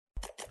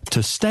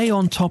To stay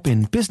on top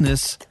in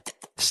business,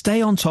 stay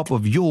on top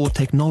of your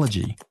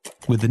technology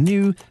with the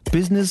new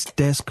Business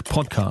Desk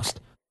podcast,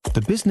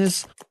 The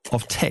Business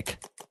of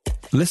Tech.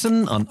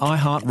 Listen on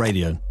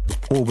iHeartRadio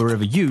or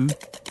wherever you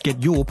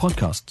get your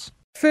podcasts.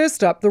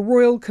 First up, the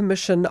Royal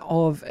Commission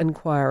of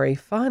Inquiry.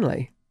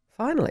 Finally.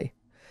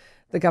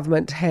 The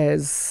government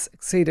has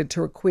acceded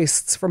to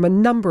requests from a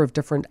number of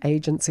different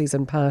agencies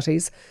and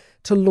parties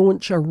to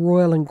launch a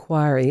royal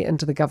inquiry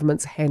into the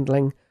government's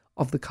handling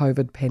of the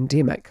COVID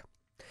pandemic.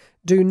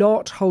 Do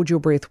not hold your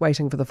breath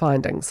waiting for the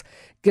findings.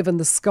 Given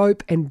the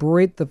scope and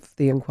breadth of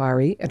the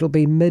inquiry, it'll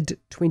be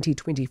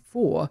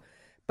mid-2024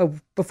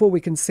 before we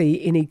can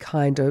see any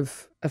kind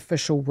of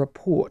official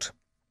report.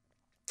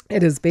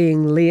 It is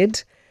being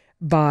led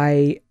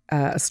by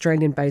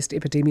Australian-based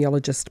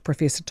epidemiologist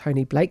Professor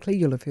Tony Blakely.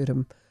 You'll have heard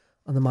him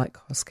on the Mike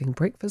Hosking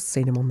Breakfast,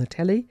 seen him on the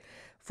telly.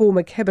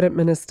 Former Cabinet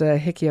Minister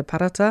Hekia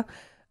Parata,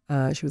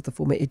 she was the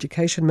former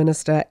Education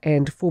Minister,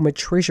 and former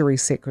Treasury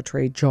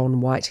Secretary John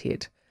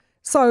Whitehead.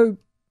 So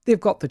they've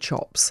got the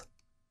chops.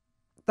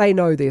 They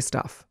know their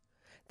stuff.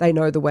 They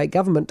know the way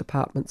government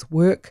departments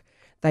work.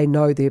 They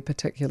know their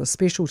particular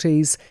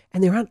specialties,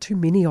 and there aren't too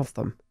many of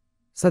them.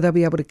 So they'll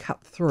be able to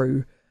cut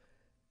through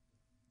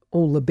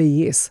all the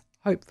BS,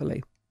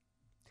 hopefully.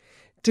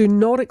 Do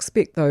not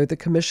expect, though, the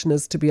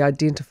commissioners to be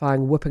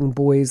identifying whipping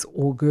boys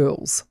or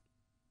girls.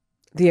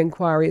 The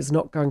inquiry is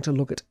not going to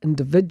look at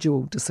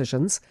individual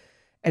decisions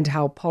and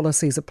how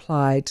policies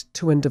applied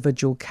to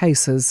individual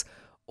cases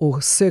or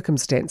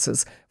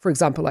circumstances, for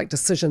example, like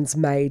decisions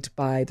made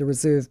by the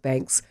Reserve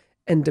Bank's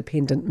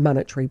Independent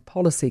Monetary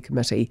Policy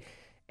Committee,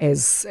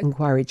 as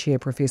Inquiry Chair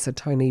Professor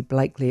Tony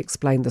Blakely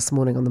explained this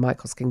morning on the Mike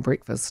Hosking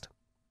Breakfast.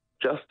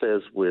 Just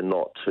as we're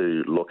not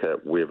to look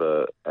at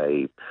whether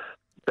a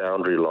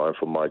boundary line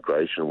for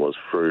migration was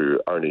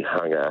through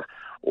Onehunga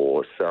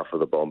or south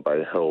of the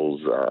Bombay Hills,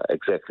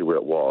 exactly where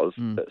it was,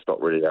 that's not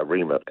really our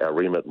remit. Our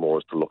remit more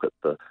is to look at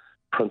the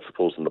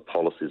principles and the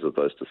policies of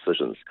those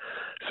decisions.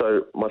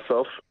 So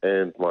myself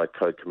and my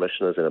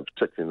co-commissioners, and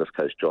particularly in this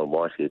case John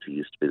Whitehead, who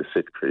used to be the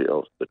Secretary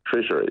of the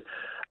Treasury,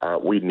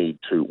 we need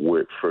to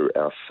work through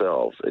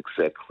ourselves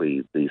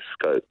exactly the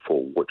scope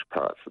for which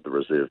parts of the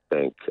Reserve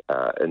Bank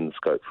are in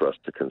scope for us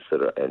to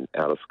consider and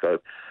out of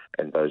scope,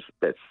 and that's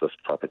the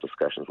type of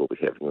discussions we'll be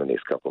having in the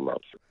next couple of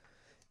months.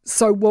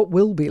 So what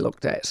will be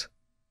looked at?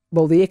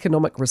 Well, the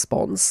economic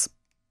response,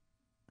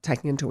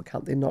 taking into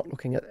account they're not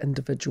looking at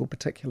individual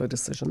particular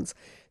decisions.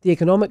 The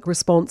economic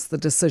response, the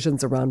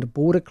decisions around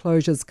border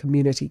closures,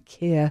 community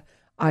care,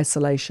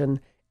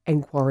 isolation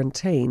and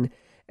quarantine.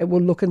 It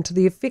will look into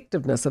the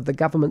effectiveness of the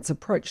government's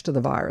approach to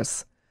the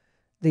virus,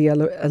 the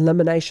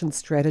elimination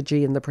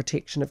strategy and the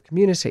protection of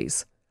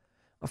communities.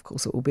 Of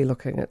course, it will be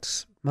looking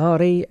at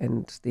Māori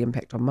and the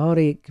impact on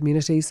Māori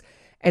communities,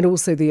 and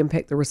also the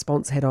impact the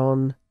response had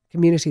on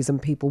communities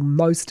and people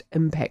most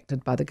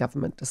impacted by the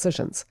government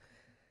decisions.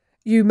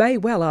 You may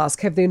well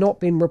ask, have there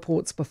not been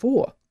reports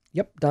before?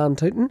 Yep, darn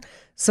tootin'.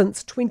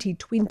 Since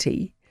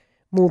 2020,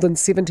 more than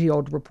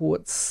 70-odd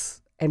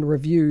reports and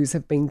reviews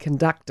have been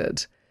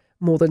conducted,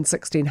 more than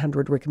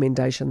 1,600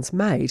 recommendations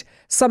made,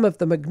 some of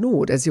them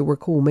ignored, as you'll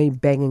recall me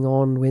banging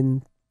on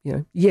when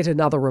yet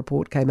another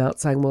report came out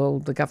saying, well,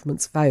 the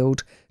government's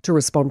failed to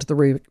respond to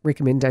the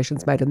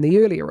recommendations made in the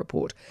earlier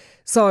report.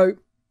 So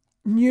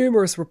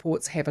numerous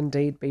reports have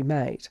indeed been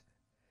made.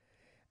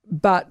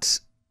 But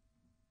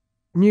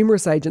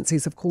numerous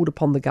agencies have called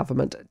upon the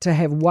government to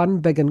have one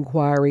big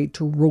inquiry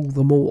to rule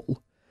them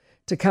all,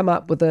 to come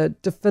up with a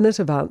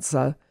definitive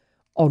answer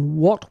on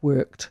what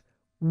worked,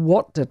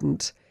 what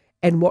didn't,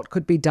 and what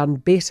could be done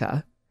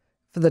better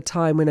for the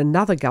time when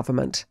another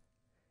government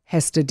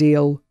has to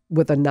deal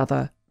with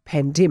another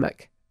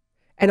pandemic.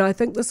 And I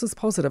think this is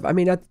positive. I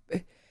mean,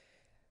 it'd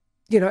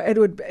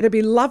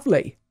be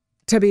lovely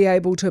to be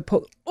able to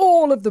put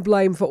all of the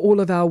blame for all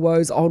of our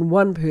woes on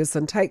one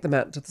person, take them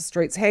out into the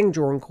streets, hang,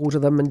 draw and quarter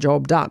them and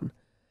job done.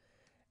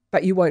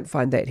 But you won't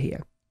find that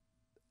here.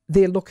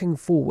 They're looking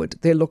forward.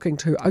 They're looking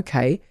to,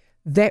 okay,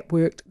 that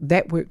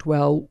worked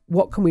well.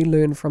 What can we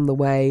learn from the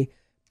way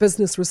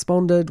business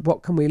responded?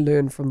 What can we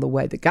learn from the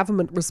way the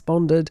government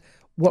responded?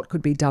 What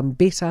could be done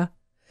better?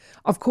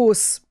 Of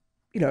course,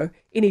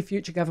 any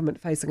future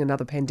government facing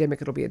another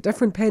pandemic, it'll be a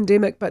different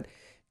pandemic, but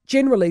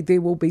generally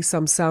there will be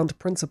some sound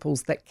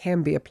principles that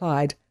can be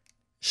applied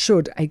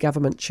should a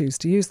government choose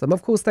to use them.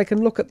 Of course, they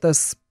can look at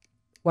this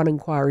one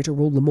inquiry to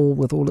rule them all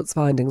with all its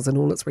findings and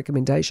all its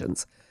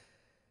recommendations,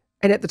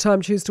 and at the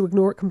time choose to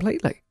ignore it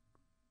completely.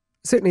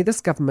 Certainly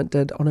this government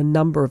did on a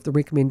number of the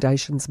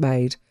recommendations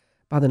made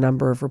by the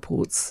number of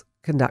reports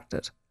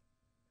conducted.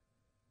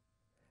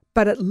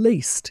 But at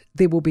least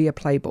there will be a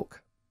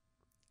playbook.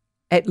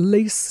 At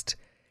least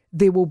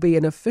there will be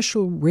an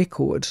official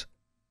record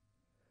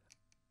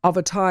of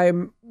a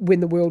time when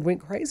the world went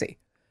crazy,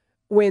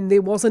 when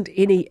there wasn't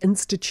any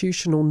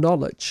institutional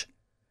knowledge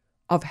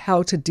of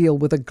how to deal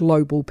with a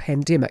global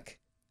pandemic.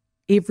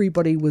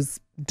 Everybody was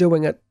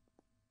doing it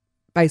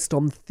based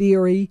on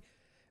theory,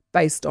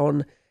 based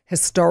on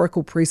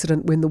historical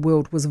precedent when the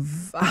world was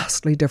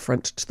vastly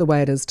different to the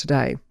way it is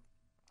today.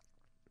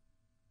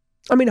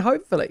 I mean,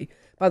 hopefully,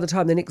 by the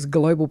time the next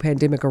global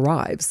pandemic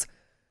arrives,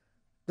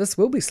 this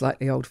will be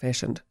slightly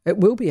old-fashioned. It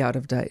will be out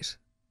of date.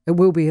 It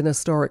will be an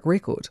historic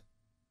record.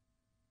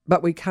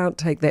 But we can't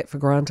take that for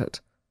granted.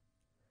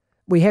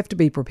 We have to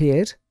be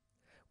prepared.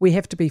 We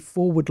have to be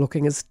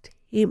forward-looking, as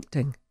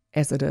tempting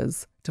as it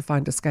is to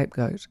find a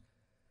scapegoat.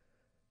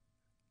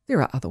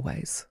 There are other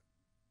ways,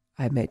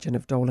 I imagine,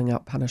 of doling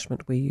out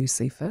punishment where you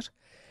see fit.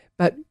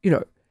 But,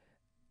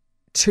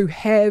 to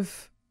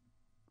have,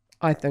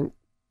 I think,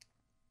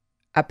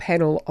 a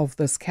panel of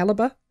this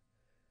calibre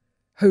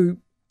who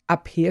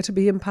appear to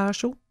be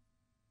impartial,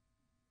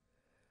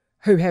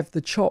 who have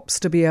the chops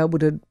to be able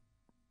to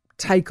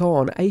take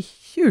on a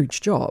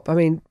huge job. I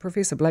mean,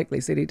 Professor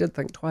Blakely said he did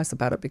think twice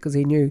about it because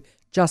he knew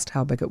just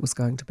how big it was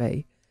going to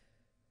be.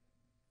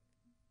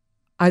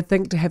 I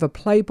think to have a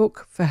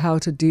playbook for how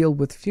to deal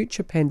with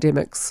future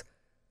pandemics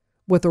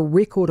with a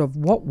record of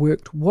what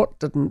worked, what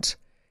didn't,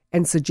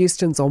 and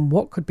suggestions on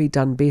what could be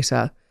done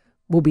better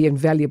will be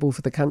invaluable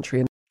for the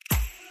country.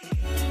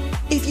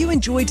 If you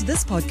enjoyed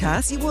this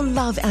podcast, you will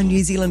love our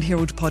New Zealand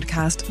Herald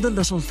podcast, The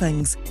Little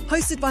Things,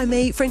 hosted by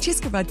me,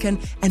 Francesca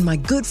Rudkin, and my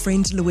good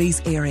friend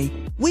Louise Airy.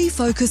 We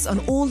focus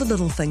on all the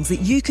little things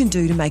that you can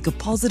do to make a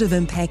positive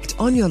impact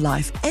on your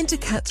life and to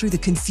cut through the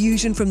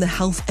confusion from the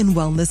health and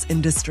wellness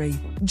industry.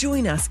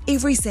 Join us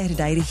every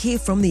Saturday to hear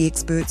from the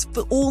experts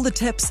for all the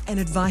tips and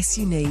advice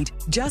you need.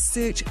 Just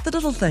search The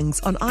Little Things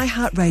on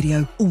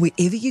iHeartRadio or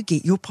wherever you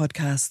get your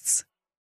podcasts.